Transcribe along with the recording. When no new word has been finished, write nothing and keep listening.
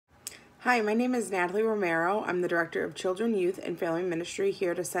Hi, my name is Natalie Romero. I'm the Director of Children, Youth, and Family Ministry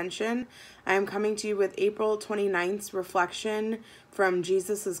here at Ascension. I am coming to you with April 29th's reflection from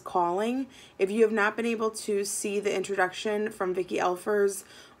Jesus' Calling. If you have not been able to see the introduction from Vicki Elfers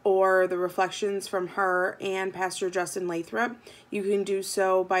or the reflections from her and Pastor Justin Lathrop, you can do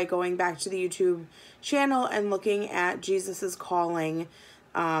so by going back to the YouTube channel and looking at Jesus' Calling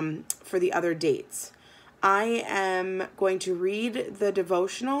for the other dates. I am going to read the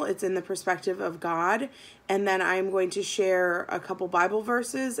devotional. It's in the perspective of God. And then I'm going to share a couple Bible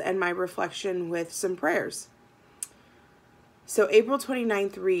verses and my reflection with some prayers. So April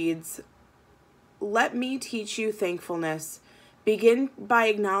 29th reads, "Let me teach you thankfulness. Begin by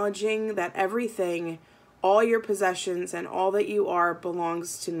acknowledging that everything, all your possessions, and all that you are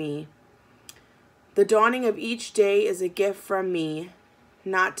belongs to me. The dawning of each day is a gift from me,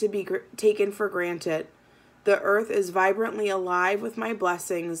 not to be taken for granted. The earth is vibrantly alive with my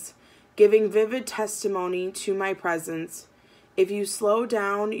blessings, giving vivid testimony to my presence. If you slow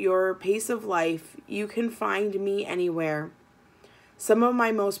down your pace of life, you can find me anywhere. Some of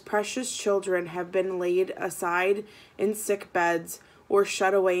my most precious children have been laid aside in sick beds or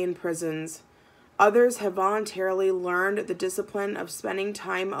shut away in prisons. Others have voluntarily learned the discipline of spending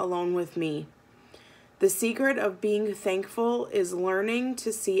time alone with me. The secret of being thankful is learning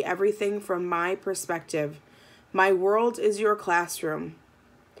to see everything from my perspective. My world is your classroom.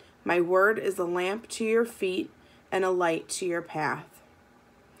 My word is a lamp to your feet and a light to your path."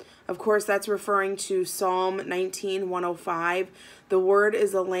 Of course, that's referring to Psalm 19:105. The word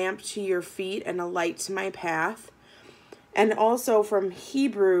is a lamp to your feet and a light to my path. And also from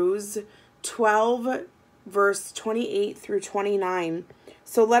Hebrews 12, verse 28 through 29.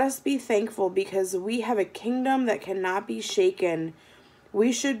 "So let us be thankful because we have a kingdom that cannot be shaken.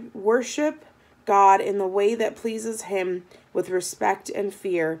 We should worship God in the way that pleases Him with respect and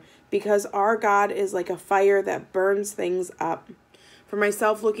fear, because our God is like a fire that burns things up." For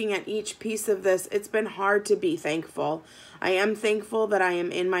myself, looking at each piece of this, it's been hard to be thankful. I am thankful that I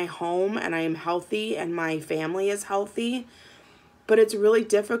am in my home and I am healthy and my family is healthy, but it's really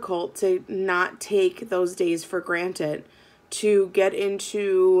difficult to not take those days for granted, to get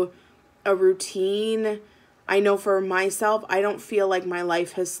into a routine. I know for myself, I don't feel like my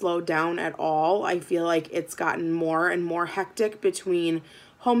life has slowed down at all. I feel like it's gotten more and more hectic between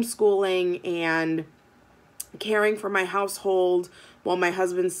homeschooling and caring for my household while my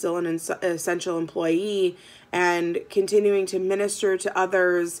husband's still an essential employee and continuing to minister to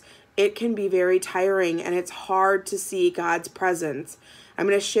others. It can be very tiring and it's hard to see God's presence. I'm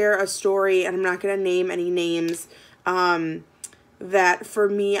going to share a story, and I'm not going to name any names, that for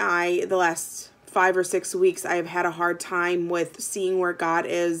me, the last 5 or 6 weeks, I've had a hard time with seeing where God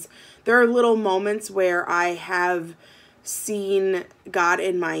is. There are little moments where I have seen God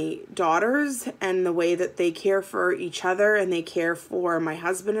in my daughters and the way that they care for each other and they care for my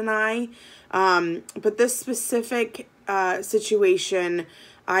husband and I. But this specific situation,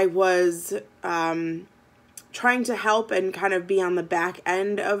 I was trying to help and kind of be on the back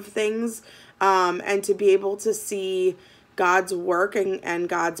end of things, and to be able to see God's work and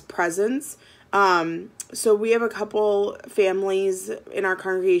God's presence. So we have a couple families in our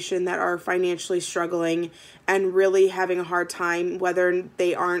congregation that are financially struggling and really having a hard time, whether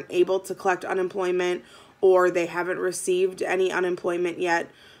they aren't able to collect unemployment or they haven't received any unemployment yet,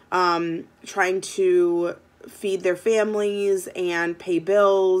 trying to feed their families and pay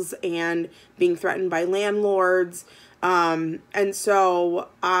bills and being threatened by landlords. And so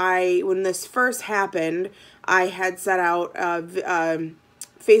when this first happened, I had set out a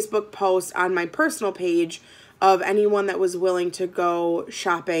Facebook post on my personal page of anyone that was willing to go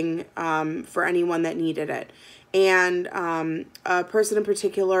shopping for anyone that needed it. And a person in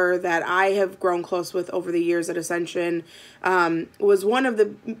particular that I have grown close with over the years at Ascension was one of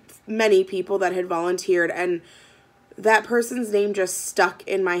the many people that had volunteered, and that person's name just stuck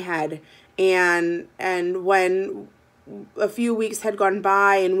in my head. And when a few weeks had gone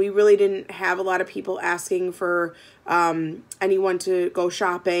by and we really didn't have a lot of people asking for anyone to go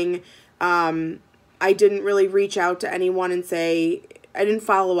shopping, I didn't really reach out to anyone and I didn't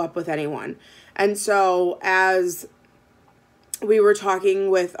follow up with anyone. And so as we were talking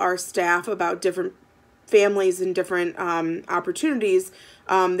with our staff about different families and different opportunities,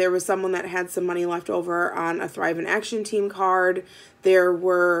 there was someone that had some money left over on a Thrive in Action Team card. There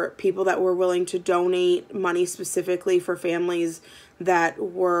were people that were willing to donate money specifically for families that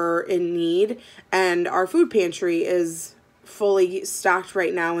were in need. And our food pantry is fully stocked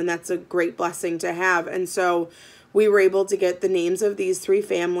right now, and that's a great blessing to have. And so we were able to get the names of these 3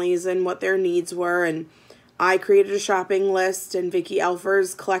 families and what their needs were. And I created a shopping list, and Vicky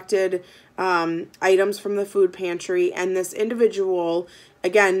Elfers collected items from the food pantry. And this individual,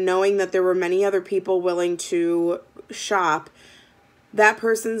 again, knowing that there were many other people willing to shop, that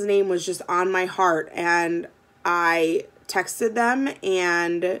person's name was just on my heart. And I texted them,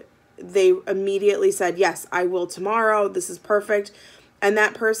 and they immediately said, yes, I will tomorrow. This is perfect. And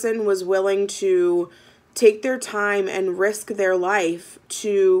that person was willing to take their time and risk their life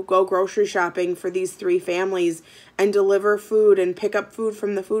to go grocery shopping for these 3 families and deliver food and pick up food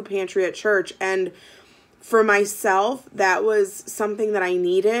from the food pantry at church. And for myself, that was something that I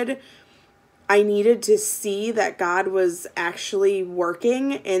needed. I needed to see that God was actually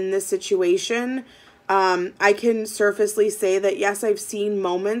working in this situation. I can surfacely say that, yes, I've seen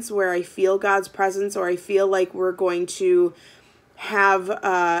moments where I feel God's presence, or I feel like we're going to have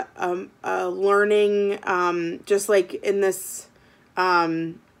a learning, just like in this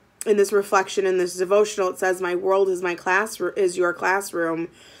reflection, in this devotional, it says, my world is is your classroom.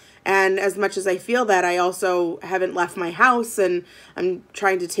 And as much as I feel that, I also haven't left my house, and I'm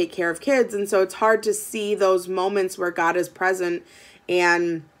trying to take care of kids. And so it's hard to see those moments where God is present.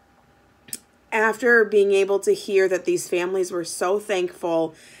 And after being able to hear that these families were so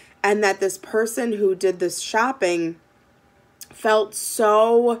thankful, and that this person who did this shopping felt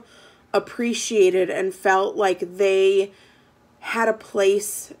so appreciated and felt like they had a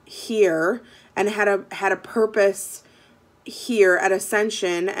place here and had a purpose here at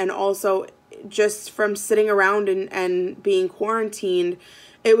Ascension, and also just from sitting around and being quarantined,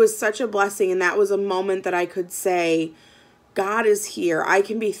 it was such a blessing. And that was a moment that I could say, God is here. I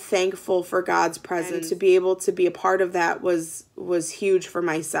can be thankful for God's presence. And to be able to be a part of that was huge for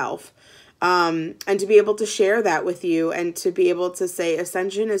myself. And to be able to share that with you, and to be able to say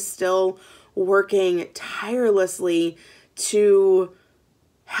Ascension is still working tirelessly to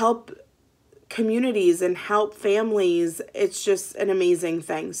help communities and help families. It's just an amazing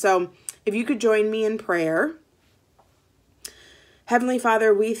thing. So if you could join me in prayer. Heavenly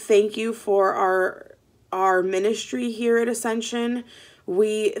Father, we thank you for our ministry here at Ascension.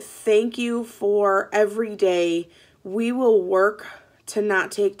 We thank you for every day. We will work to not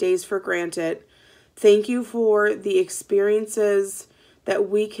take days for granted. Thank you for the experiences that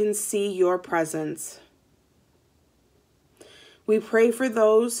we can see your presence. We pray for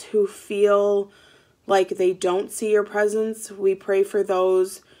those who feel like they don't see your presence. We pray for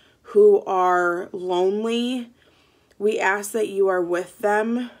those who are lonely. We ask that you are with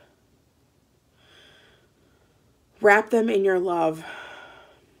them. Wrap them in your love.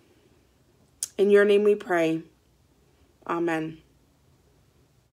 In your name we pray. Amen.